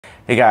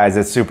Hey guys,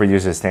 it's Super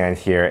User Stan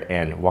here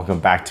and welcome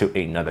back to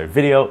another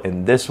video.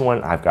 In this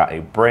one, I've got a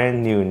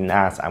brand new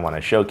NAS I want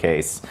to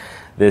showcase.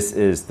 This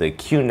is the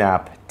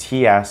QNAP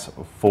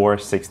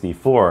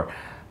TS-464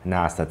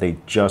 NAS that they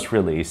just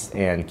released,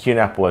 and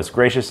QNAP was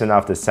gracious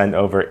enough to send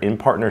over, in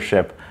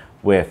partnership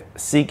with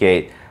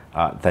Seagate,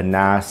 the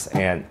NAS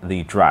and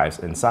the drives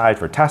inside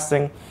for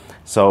testing.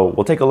 So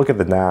we'll take a look at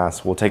the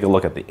NAS, we'll take a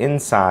look at the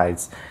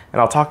insides, and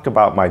I'll talk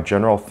about my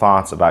general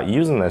thoughts about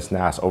using this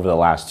NAS over the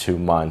last 2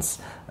 months,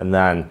 and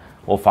then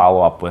we'll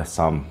follow up with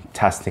some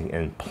testing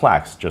in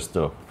Plex just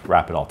to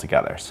wrap it all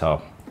together.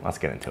 So let's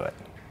get into it.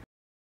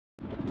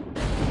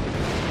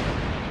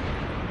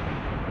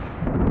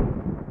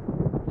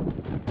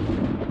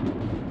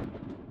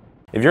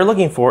 If you're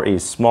looking for a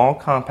small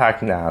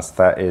compact NAS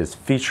that is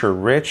feature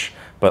rich,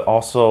 but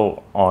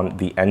also on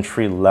the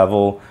entry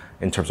level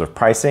in terms of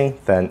pricing,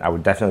 then I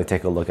would definitely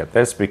take a look at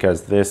this,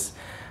 because this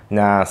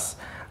NAS,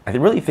 I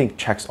really think,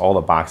 checks all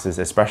the boxes,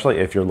 especially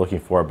if you're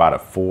looking for about a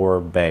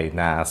 4-bay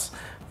NAS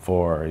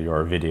for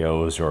your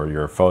videos or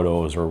your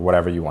photos or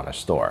whatever you want to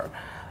store.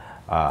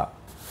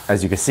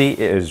 As you can see,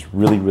 it is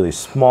really, really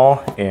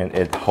small, and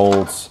it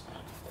holds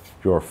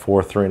your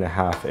 4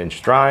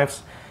 3.5-inch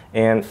drives,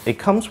 and it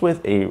comes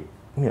with a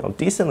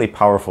decently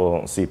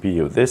powerful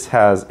CPU. This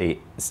has a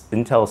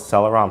Intel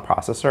Celeron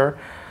processor.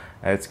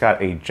 It's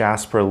got a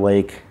Jasper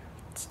Lake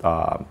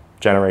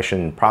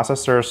generation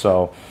processor,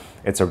 so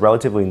it's a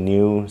relatively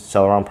new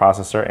Celeron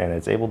processor, and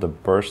it's able to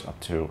burst up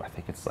to, I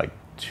think it's like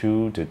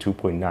 2 to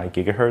 2.9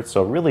 gigahertz.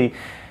 So really,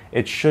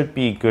 it should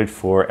be good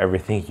for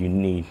everything you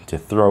need to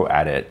throw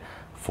at it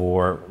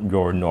for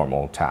your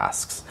normal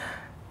tasks.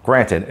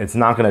 Granted, it's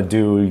not going to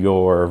do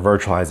your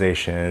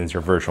virtualizations,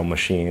 your virtual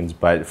machines,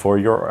 but for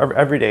your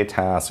everyday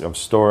tasks of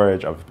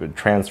storage, of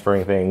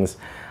transferring things,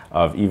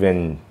 of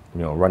even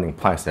running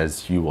Plex,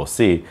 as you will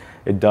see,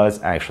 it does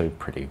actually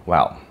pretty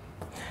well.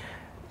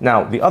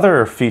 Now, the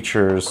other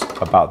features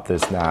about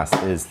this NAS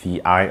is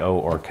the I/O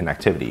or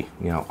connectivity.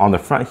 On the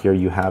front here,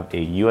 you have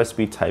a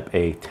USB Type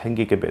A 10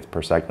 gigabits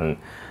per second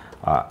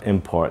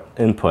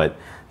input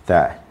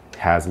that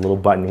has a little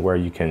button where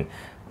you can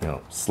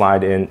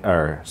slide in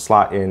or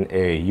slot in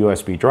a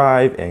USB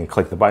drive and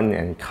click the button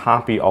and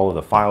copy all of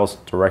the files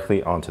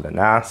directly onto the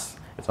NAS.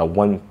 It's a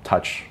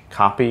one-touch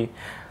copy.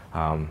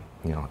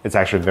 It's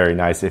actually very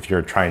nice if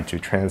you're trying to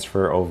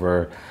transfer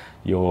over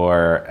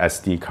your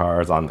SD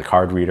cards on the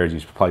card readers. You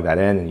just plug that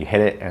in and you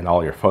hit it, and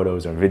all your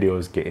photos and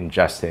videos get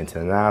ingested into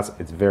the NAS.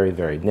 It's very,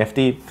 very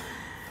nifty.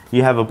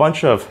 You have a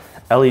bunch of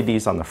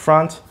LEDs on the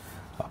front,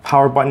 a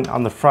power button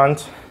on the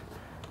front,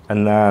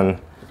 and then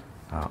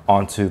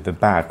onto the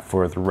back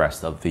for the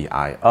rest of the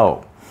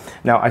I/O.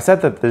 Now, I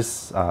said that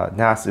this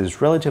NAS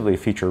is relatively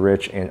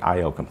feature-rich and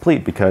I/O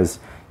complete because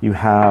you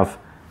have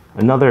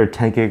another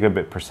 10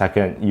 gigabit per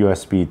second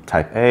USB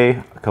Type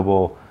A, a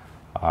couple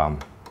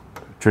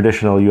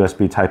traditional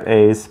USB Type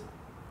A's,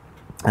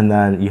 and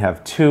then you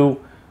have two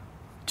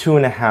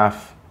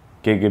 2.5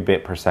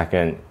 gigabit per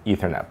second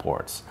Ethernet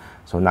ports.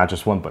 So not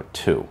just one, but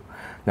two.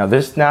 Now,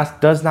 this NAS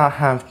does not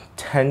have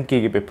 10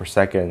 gigabit per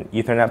second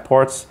Ethernet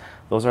ports.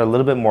 Those are a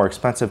little bit more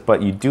expensive,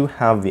 but you do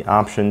have the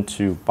option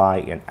to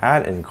buy an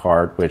add-in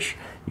card, which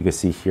you can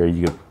see here.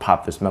 You can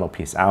pop this metal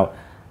piece out,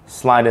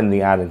 slide in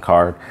the add-in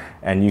card,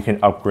 and you can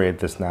upgrade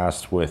this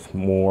NAS with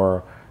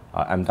more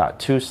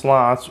M.2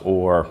 slots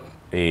or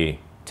a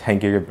 10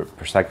 gigabit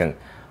per second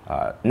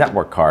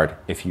network card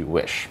if you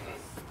wish.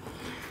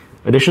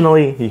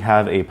 Additionally, you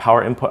have a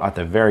power input at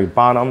the very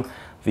bottom.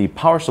 The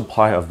power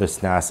supply of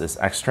this NAS is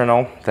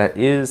external. That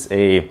is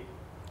a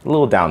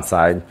little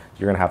downside.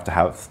 You're going to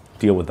have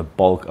deal with the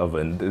bulk of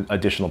an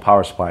additional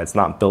power supply. It's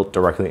not built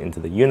directly into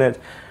the unit,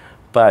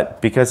 but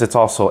because it's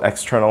also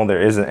external,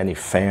 there isn't any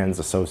fans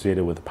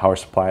associated with the power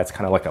supply. It's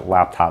kind of like a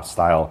laptop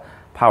style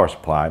power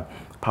supply,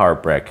 power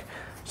brick.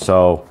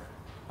 So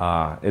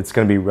it's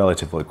going to be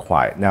relatively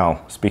quiet.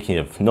 Now, speaking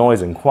of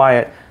noise and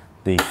quiet,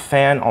 the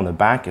fan on the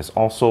back is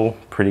also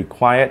pretty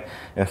quiet.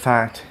 In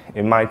fact,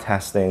 in my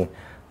testing,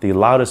 the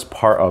loudest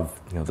part of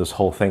this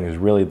whole thing is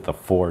really the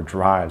 4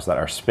 drives that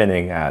are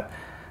spinning at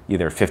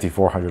either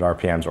 5,400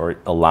 RPMs or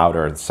a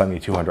louder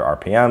 7,200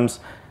 RPMs.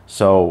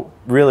 So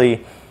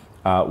really,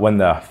 when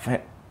the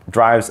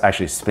drives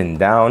actually spin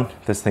down,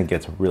 this thing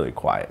gets really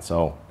quiet.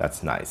 So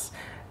that's nice.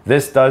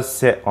 This does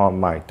sit on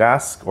my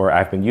desk, or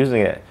I've been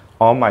using it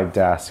on my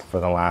desk for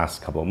the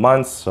last couple of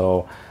months.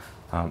 So,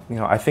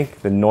 I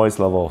think the noise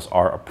levels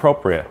are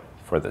appropriate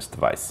for this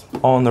device.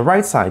 On the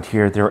right side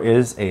here, there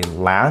is a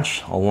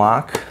latch, a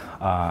lock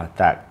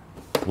that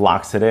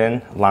locks it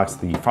in, locks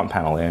the front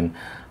panel in.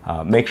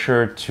 Make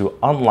sure to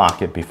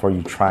unlock it before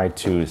you try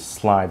to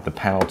slide the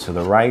panel to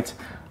the right.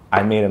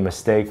 I made a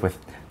mistake with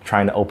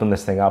trying to open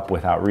this thing up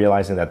without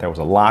realizing that there was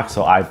a lock,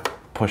 so I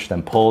pushed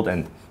and pulled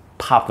and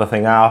popped the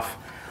thing off.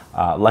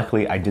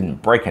 Luckily, I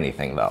didn't break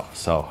anything though,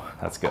 so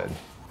that's good.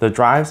 The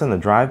drives and the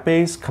drive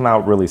bays come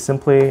out really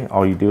simply.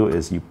 All you do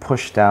is you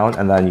push down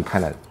and then you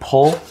kind of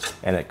pull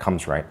and it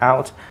comes right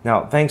out.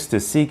 Now, thanks to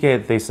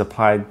Seagate, they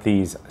supplied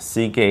these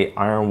Seagate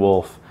Iron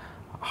Wolf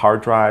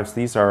hard drives.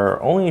 These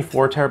are only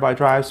 4 terabyte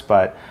drives,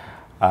 but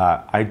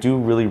I do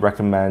really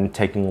recommend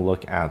taking a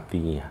look at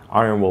the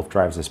Iron Wolf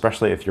drives,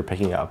 especially if you're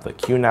picking up the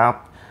QNAP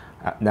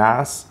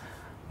NAS.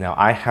 Now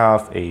I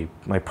have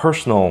my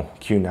personal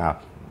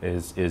QNAP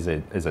is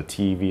a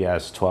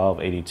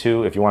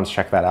TVS-1282. If you want to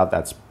check that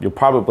out, you'll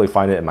probably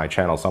find it in my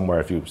channel somewhere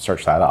if you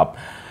search that up.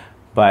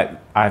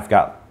 But I've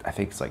got, I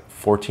think it's like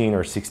 14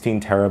 or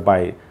 16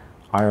 terabyte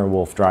Iron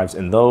Wolf drives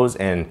in those,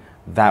 and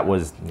that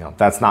was,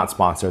 that's not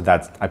sponsored.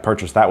 I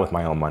purchased that with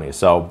my own money.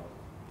 So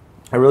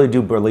I really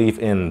do believe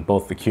in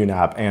both the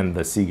QNAP and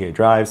the Seagate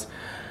drives.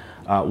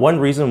 One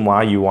reason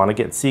why you want to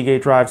get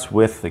Seagate drives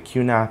with the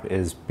QNAP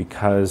is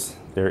because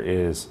there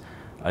is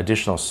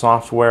additional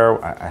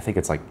software. I think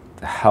it's like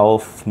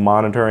health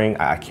monitoring.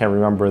 I can't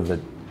remember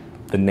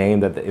the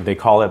name that they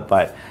call it,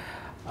 but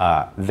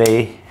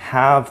they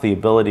have the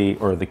ability,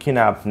 or the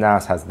QNAP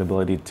NAS has the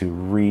ability to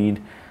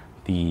read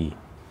the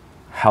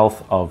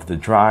health of the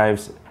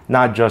drives,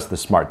 not just the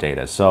smart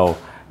data. So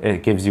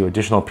it gives you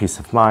additional peace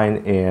of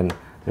mind, and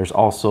there's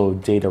also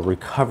data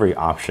recovery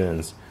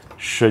options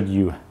should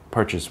you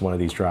purchase one of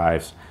these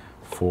drives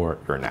for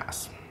your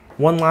NAS.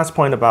 One last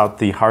point about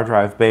the hard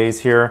drive bays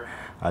here.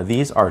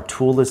 These are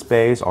toolless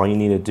bays. All you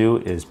need to do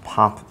is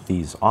pop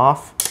these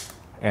off,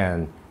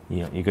 and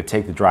you could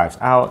take the drives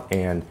out,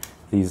 and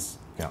these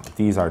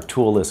are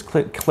toolless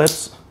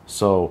clips,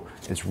 so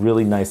it's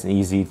really nice and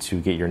easy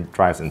to get your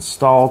drives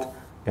installed,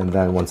 and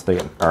then once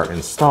they are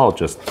installed,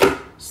 just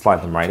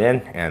slide them right in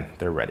and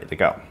they're ready to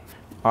go.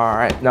 All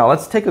right, now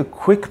let's take a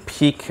quick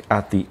peek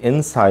at the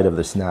inside of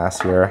this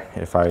NAS here.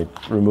 If I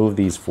remove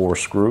these 4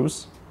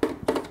 screws,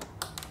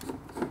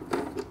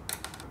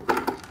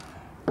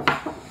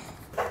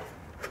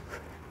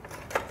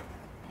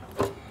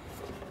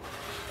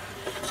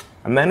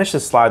 I managed to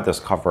slide this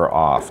cover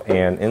off,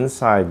 and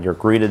inside you're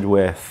greeted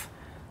with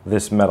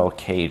this metal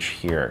cage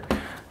here.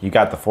 You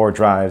got the 4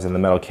 drives in the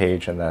metal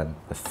cage, and then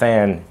the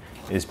fan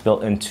is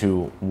built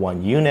into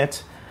one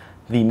unit.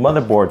 The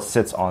motherboard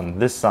sits on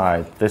this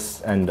side,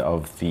 this end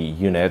of the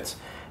unit,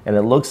 and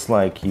it looks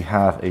like you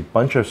have a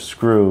bunch of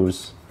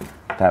screws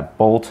that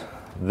bolt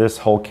this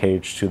whole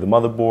cage to the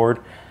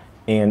motherboard,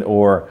 and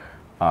or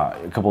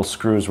a couple of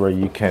screws where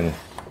you can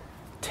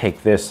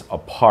take this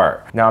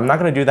apart. Now I'm not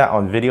going to do that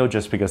on video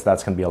just because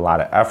that's going to be a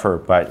lot of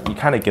effort, but you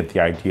kind of get the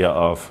idea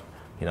of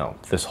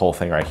this whole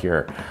thing right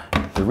here.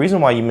 The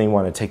reason why you may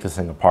want to take this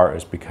thing apart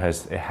is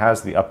because it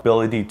has the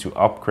ability to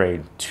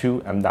upgrade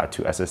 2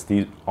 M.2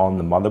 SSDs on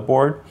the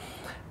motherboard,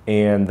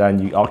 and then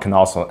you can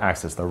also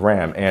access the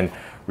RAM. And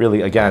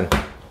really, again,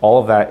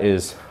 all of that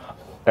is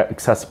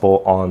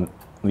accessible on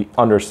the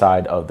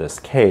underside of this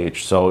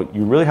cage. So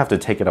you really have to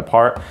take it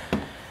apart.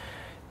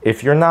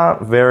 If you're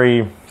not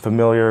very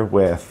familiar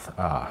with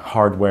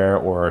hardware,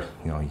 or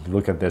you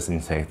look at this and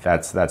you say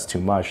that's too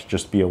much,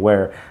 just be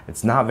aware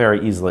it's not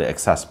very easily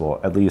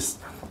accessible, at least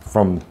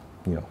from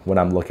what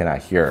I'm looking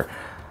at here.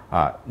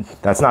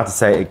 That's not to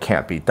say it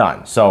can't be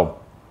done. So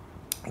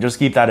just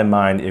keep that in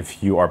mind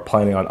if you are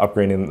planning on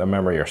upgrading the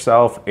memory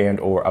yourself and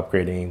or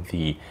upgrading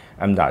the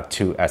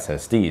M.2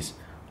 SSDs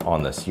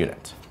on this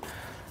unit.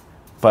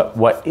 But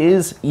what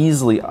is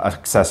easily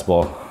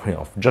accessible,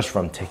 just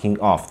from taking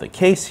off the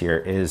case here,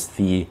 is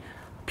the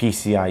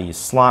PCIe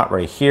slot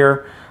right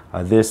here.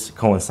 This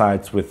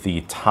coincides with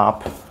the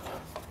top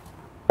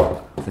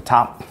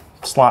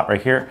slot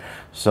right here.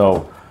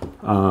 So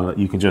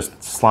you can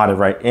just slot it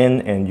right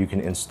in, and you can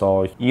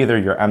install either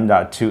your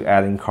M.2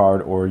 add-in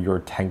card or your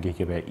 10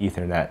 gigabit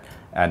Ethernet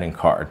add-in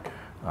card,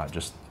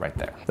 just right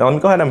there. Now let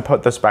me go ahead and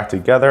put this back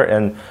together,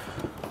 and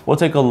we'll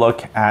take a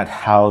look at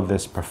how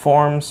this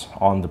performs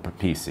on the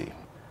PC.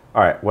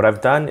 All right, what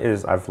I've done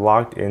is I've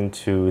logged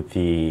into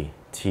the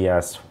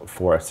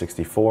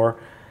TS-464,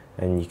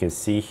 and you can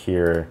see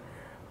here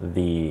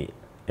the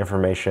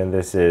information.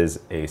 This is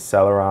a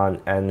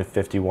Celeron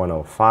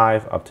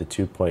N5105 up to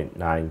 2.9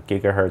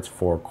 gigahertz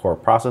 4-core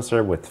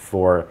processor with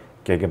 4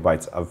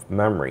 gigabytes of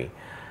memory.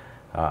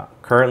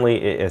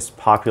 Currently, it is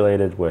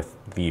populated with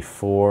the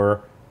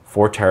 4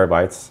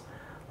 terabytes.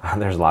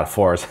 There's a lot of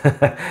 4s.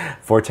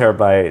 4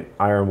 terabyte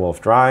Iron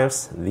Wolf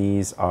drives.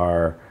 These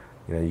are,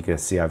 you can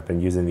see I've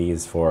been using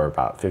these for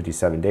about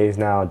 57 days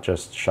now,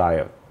 just shy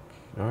of,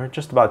 or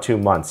just about 2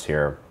 months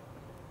here.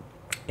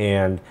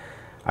 And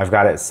I've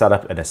got it set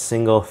up in a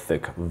single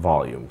thick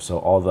volume.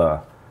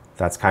 So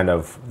that's kind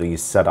of the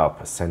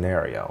setup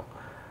scenario.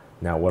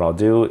 Now what I'll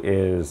do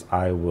is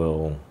I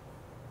will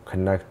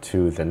connect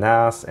to the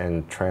NAS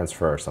and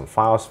transfer some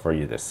files for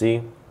you to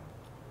see.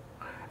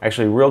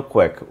 Actually, real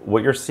quick,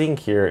 what you're seeing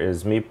here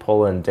is me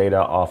pulling data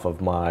off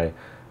of my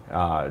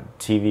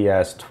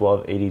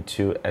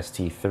TVS-1282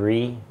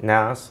 ST3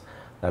 NAS.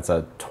 That's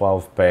a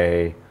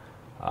 12-bay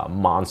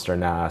monster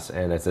NAS,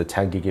 and it's a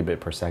 10 gigabit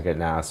per second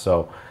NAS.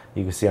 So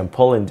you can see I'm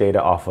pulling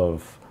data off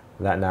of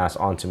that NAS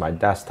onto my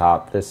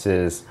desktop. This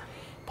is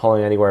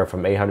pulling anywhere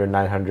from 800,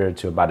 900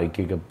 to about a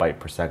gigabyte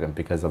per second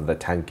because of the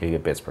 10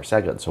 gigabits per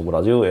second. So what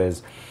I'll do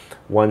is,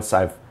 once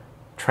I've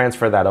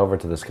transferred that over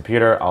to this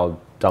computer, I'll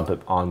dump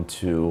it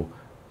onto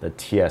the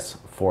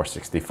TS-464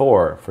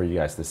 464 for you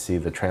guys to see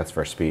the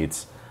transfer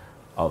speeds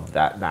of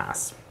that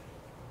NAS.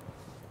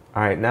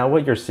 All right, now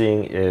what you're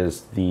seeing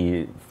is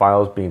the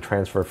files being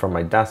transferred from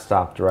my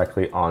desktop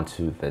directly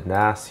onto the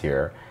NAS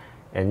here.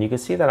 And you can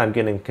see that I'm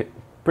getting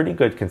pretty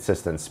good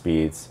consistent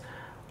speeds.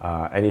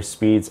 Any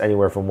speeds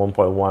anywhere from 1.1,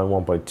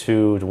 1.2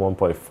 to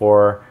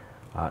 1.4.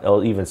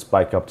 It'll even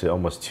spike up to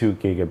almost 2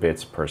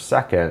 gigabits per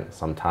second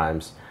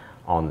sometimes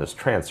on this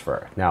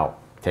transfer. Now,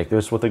 take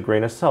this with a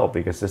grain of salt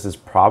because this is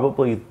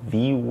probably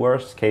the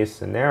worst case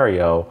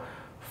scenario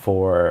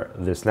for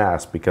this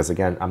NAS because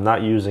again, I'm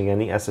not using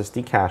any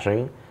SSD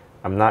caching.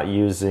 I'm not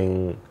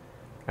using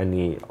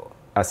any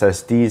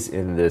SSDs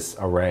in this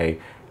array.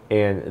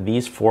 And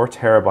these 4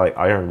 terabyte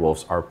Iron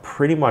Wolves are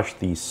pretty much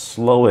the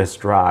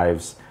slowest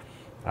drives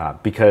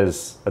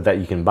because that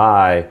you can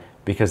buy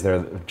because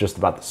they're just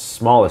about the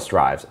smallest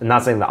drives. I'm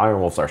not saying the Iron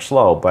Wolves are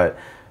slow, but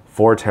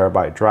 4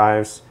 terabyte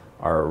drives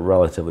are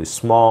relatively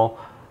small.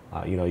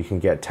 You know, you can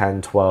get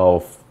 10,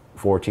 12,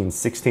 14,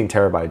 16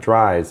 terabyte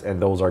drives,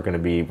 and those are going to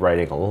be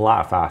writing a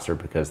lot faster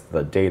because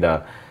the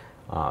data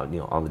you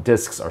know, on the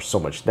disks are so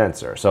much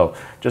denser. So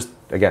just,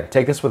 again,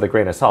 take this with a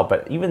grain of salt,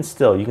 but even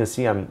still, you can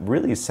see I'm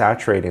really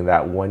saturating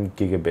that 1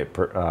 gigabit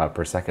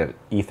per second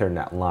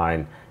Ethernet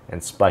line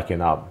and spiking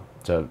up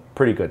to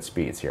pretty good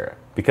speeds here.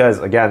 Because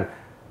again,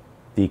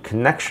 the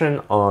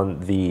connection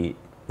on the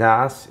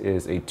NAS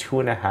is a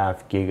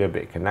 2.5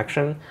 gigabit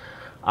connection.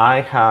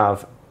 I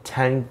have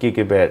 10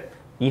 gigabit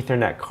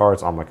Ethernet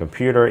cards on my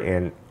computer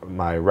and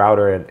my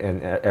router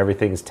and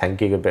everything is 10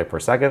 gigabit per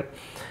second.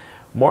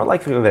 More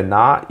likely than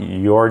not,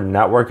 your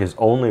network is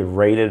only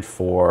rated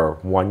for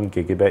 1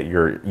 gigabit.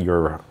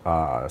 Your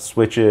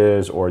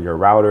switches or your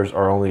routers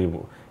are only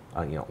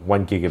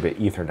 1 gigabit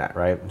Ethernet,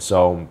 right?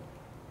 So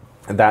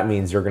that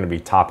means you're going to be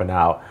topping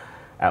out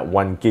at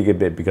 1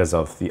 gigabit because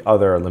of the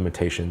other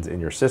limitations in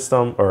your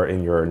system or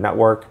in your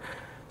network.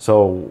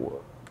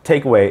 So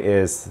takeaway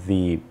is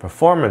the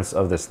performance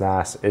of this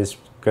NAS is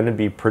going to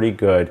be pretty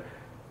good,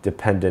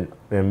 dependent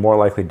and more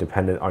likely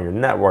dependent on your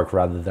network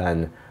rather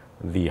than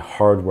the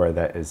hardware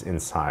that is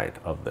inside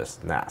of this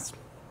NAS.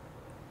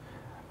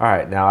 All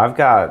right, now I've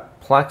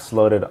got Plex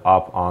loaded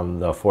up on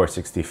the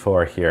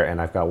 464 here, and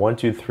I've got 4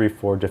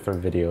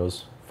 different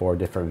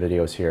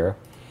videos here.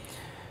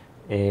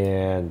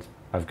 And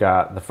I've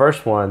got the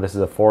first one, this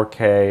is a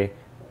 4K,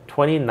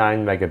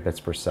 29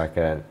 megabits per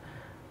second,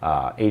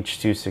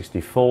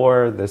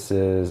 H.264. This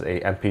is a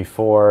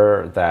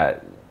MP4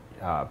 that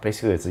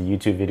basically it's a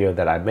YouTube video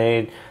that I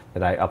made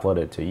that I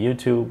uploaded to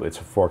YouTube. It's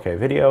a 4K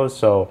video,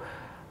 so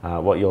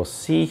what you'll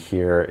see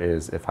here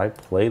is if I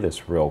play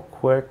this real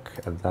quick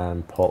and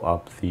then pull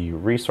up the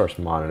resource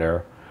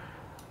monitor,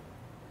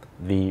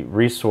 the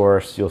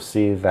resource, you'll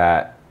see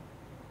that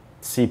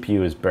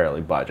CPU is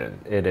barely budging.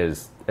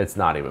 It's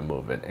not even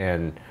moving.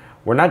 And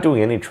we're not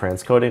doing any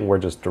transcoding. We're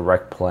just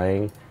direct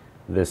playing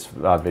this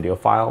video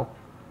file.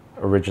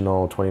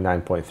 Original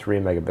 29.3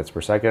 megabits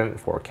per second,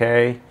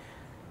 4K,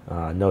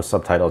 no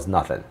subtitles,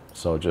 nothing.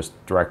 So just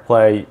direct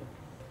play,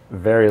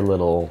 very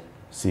little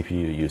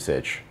CPU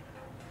usage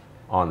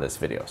on this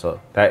video, so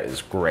that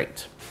is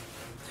great.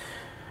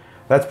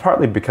 That's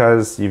partly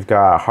because you've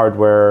got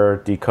hardware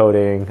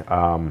decoding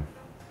on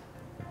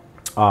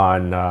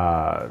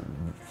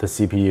the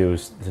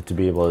CPUs to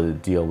be able to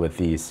deal with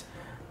these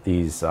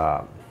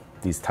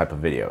type of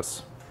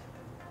videos.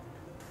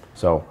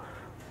 So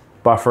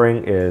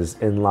buffering is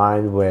in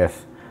line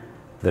with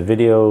the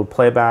video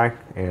playback,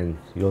 and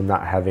you're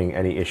not having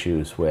any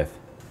issues with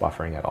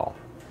buffering at all.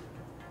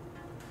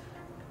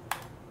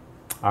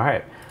 All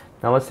right.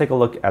 Now let's take a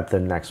look at the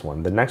next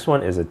one. The next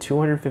one is a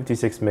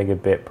 256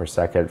 megabit per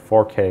second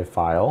 4K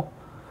file.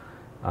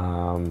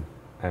 And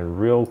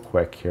real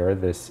quick here,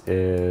 this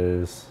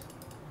is,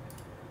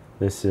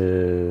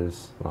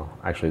 well,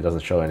 actually it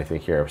doesn't show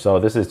anything here. So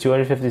this is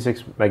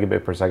 256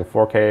 megabit per second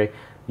 4K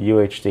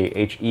UHD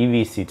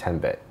HEVC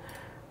 10-bit.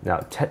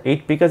 Now,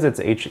 because it's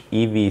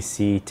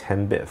HEVC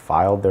 10-bit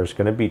file, there's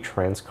going to be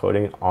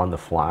transcoding on the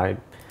fly.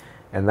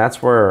 And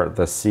that's where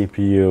the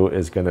CPU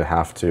is going to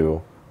have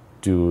to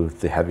do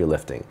the heavy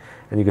lifting.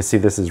 And you can see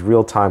this is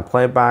real-time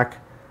playback.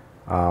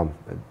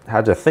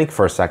 Had to think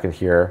for a second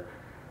here,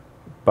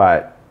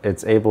 but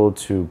it's able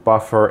to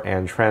buffer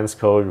and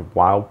transcode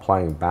while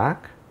playing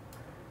back.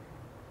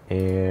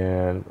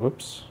 And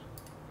oops,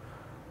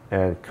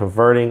 and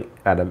converting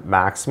at a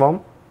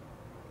maximum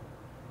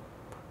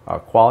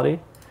quality.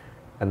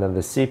 And then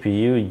the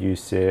CPU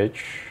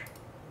usage,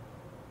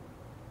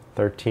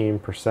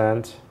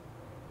 13%.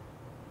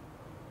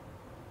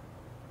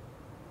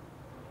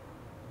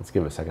 Let's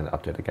give it a second to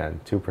update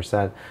again,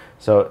 2%.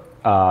 So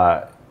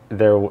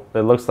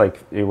it looks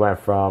like it went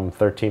from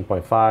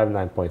 13.5,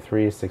 9.3,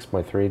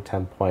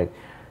 6.3,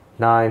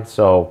 10.9.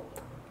 So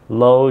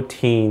low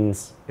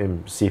teens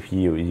in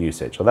CPU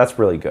usage. So that's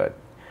really good.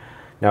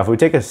 Now, if we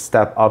take a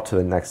step up to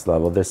the next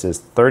level, this is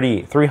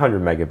 300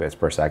 megabits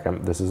per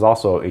second. This is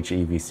also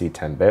HEVC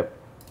 10-bit.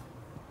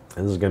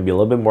 This is going to be a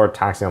little bit more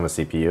taxing on the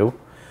CPU.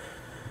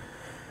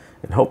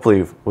 And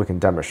hopefully we can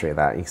demonstrate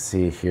that. You can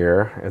see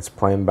here, it's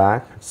playing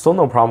back. Still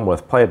no problem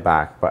with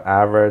playback, but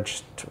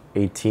average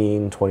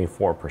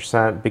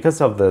 24%. Because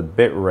of the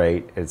bit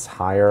rate, it's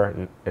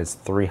higher, it's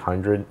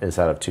 300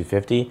 instead of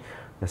 250.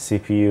 The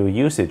CPU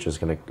usage is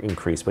gonna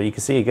increase, but you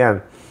can see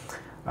again,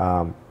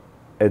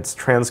 it's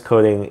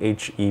transcoding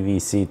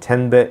HEVC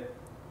 10-bit,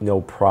 no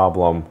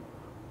problem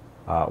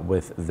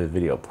with the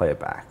video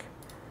playback.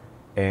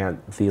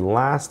 And the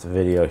last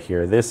video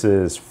here, this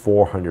is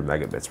 400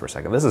 megabits per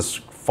second. This is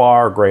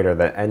far greater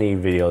than any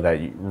video that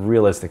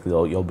realistically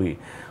you'll be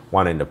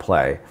wanting to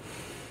play.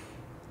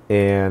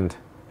 And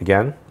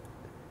again,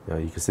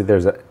 you can see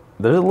there's a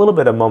little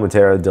bit of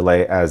momentary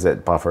delay as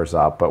it buffers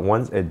up, but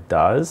once it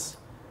does,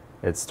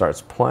 it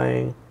starts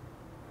playing.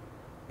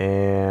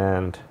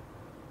 And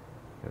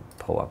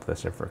pull up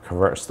this here for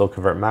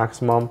convert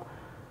maximum.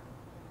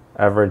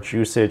 Average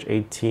usage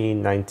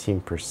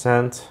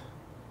 19%.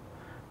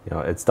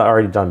 It's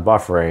already done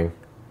buffering,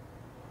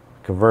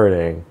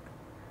 converting,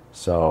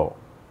 so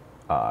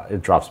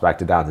it drops back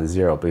down to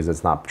 0 because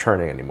it's not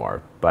churning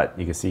anymore. But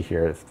you can see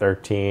here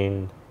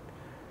 13,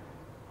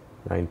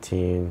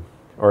 19,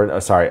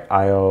 or sorry,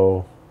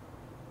 IO,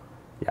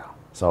 yeah.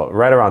 So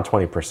right around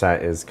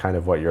 20% is kind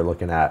of what you're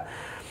looking at.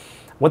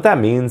 What that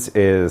means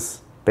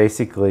is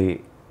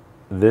basically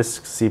this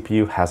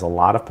CPU has a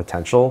lot of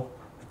potential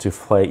to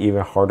play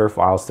even harder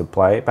files to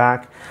play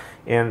back.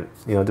 And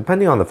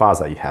depending on the files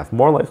that you have,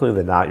 more likely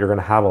than not, you're going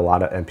to have a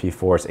lot of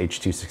MP4s,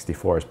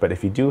 H.264s. But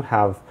if you do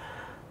have,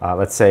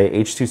 let's say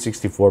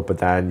H.264, but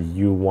then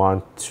you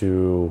want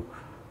to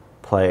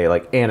play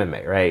like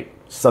anime, right?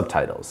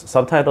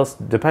 Subtitles,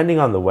 depending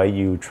on the way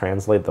you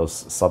translate those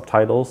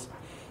subtitles,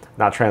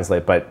 not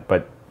translate,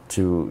 but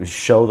to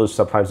show those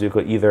subtitles, you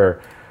could either,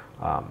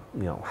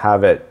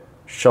 have it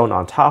shown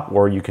on top,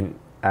 or you can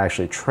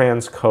actually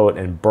transcode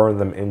and burn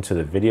them into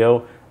the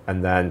video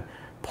and then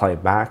play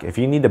back. If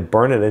you need to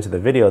burn it into the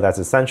video, that's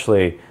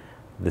essentially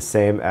the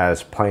same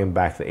as playing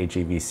back the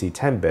HEVC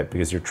 10-bit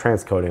because you're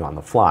transcoding on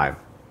the fly.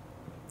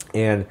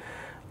 And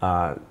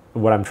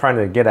what I'm trying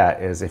to get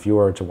at is if you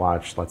were to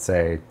watch, let's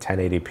say,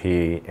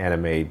 1080p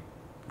anime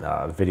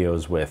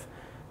videos with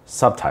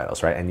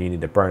subtitles, right, and you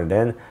need to burn it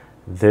in,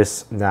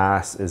 this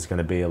NAS is going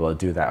to be able to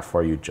do that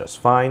for you just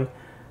fine.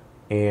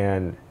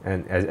 And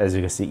as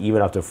you can see,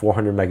 even up to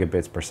 400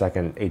 megabits per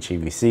second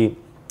HEVC,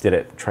 did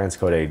it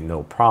transcode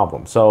no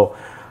problem. So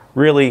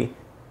really,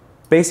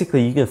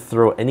 basically you can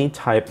throw any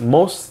type,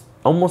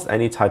 almost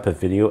any type of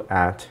video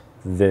at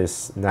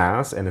this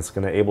NAS, and it's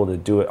going to able to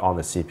do it on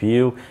the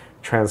CPU,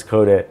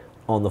 transcode it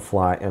on the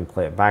fly, and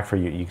play it back for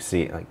you. You can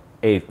see like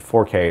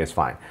 4K is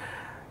fine.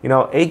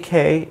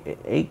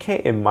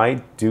 8K it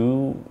might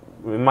do.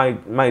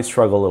 It might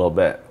struggle a little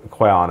bit,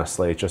 quite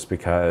honestly, just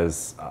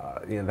because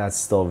that's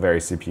still very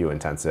CPU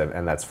intensive,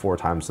 and that's 4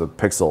 times the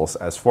pixels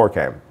as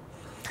 4K.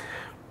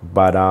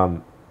 But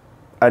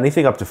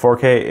anything up to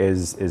 4K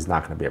is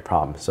not going to be a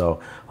problem.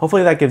 So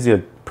hopefully that gives you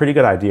a pretty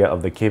good idea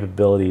of the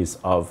capabilities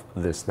of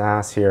this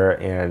NAS here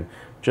and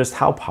just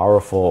how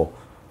powerful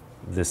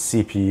the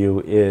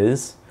CPU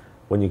is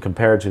when you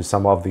compare it to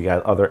some of the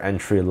other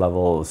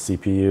entry-level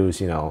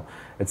CPUs.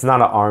 It's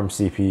not an ARM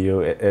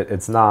CPU.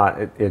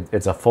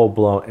 It's a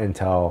full-blown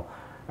Intel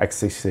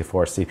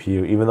x64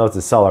 CPU. Even though it's a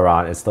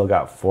Celeron, it's still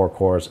got 4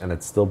 cores and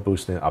it's still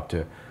boosting up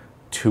to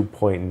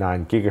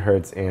 2.9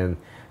 gigahertz. And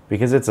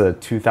because it's a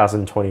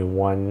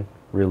 2021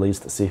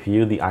 released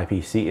CPU, the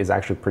IPC is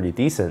actually pretty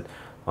decent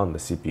on the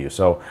CPU.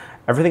 So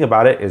everything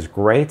about it is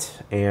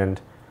great.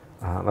 And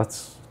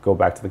let's go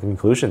back to the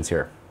conclusions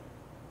here.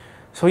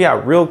 So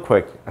yeah, real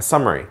quick, a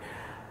summary.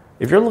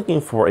 If you're looking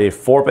for a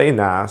 4-bay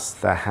NAS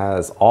that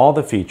has all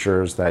the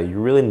features that you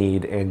really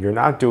need and you're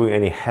not doing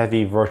any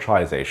heavy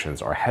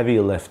virtualizations or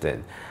heavy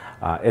lifting,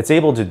 it's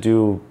able to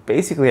do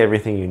basically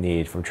everything you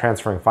need, from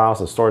transferring files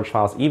to storage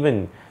files,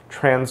 even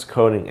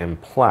transcoding in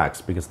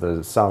Plex, because the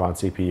Celeron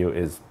CPU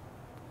is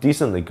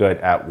decently good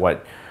at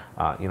what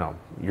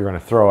you're going to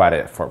throw at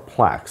it for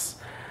Plex.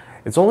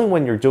 It's only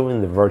when you're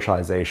doing the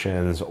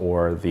virtualizations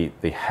or the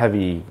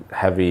heavy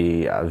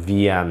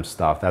VM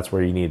stuff, that's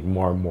where you need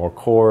more and more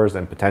cores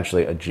and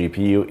potentially a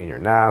GPU in your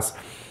NAS.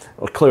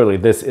 Well, clearly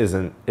this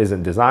isn't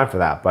designed for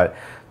that, but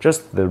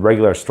just the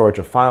regular storage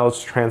of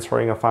files,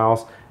 transferring of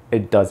files,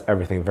 it does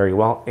everything very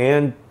well.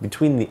 And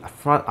between the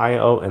front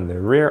I/O and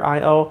the rear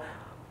I/O,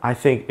 I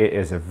think it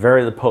is a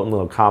very potent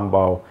little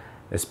combo,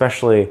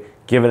 especially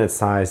given its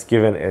size,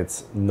 given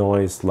its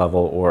noise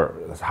level, or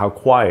how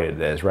quiet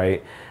it is,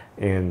 right?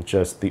 And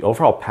just the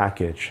overall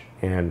package,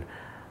 and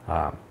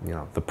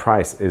the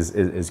price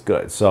is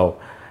good. So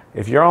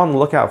if you're on the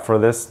lookout for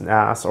this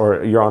NAS,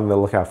 or you're on the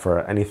lookout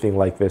for anything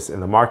like this in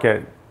the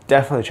market,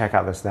 definitely check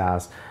out this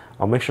NAS.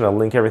 I'll make sure to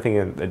link everything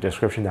in the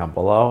description down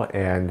below,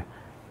 and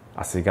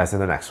I'll see you guys in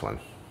the next one.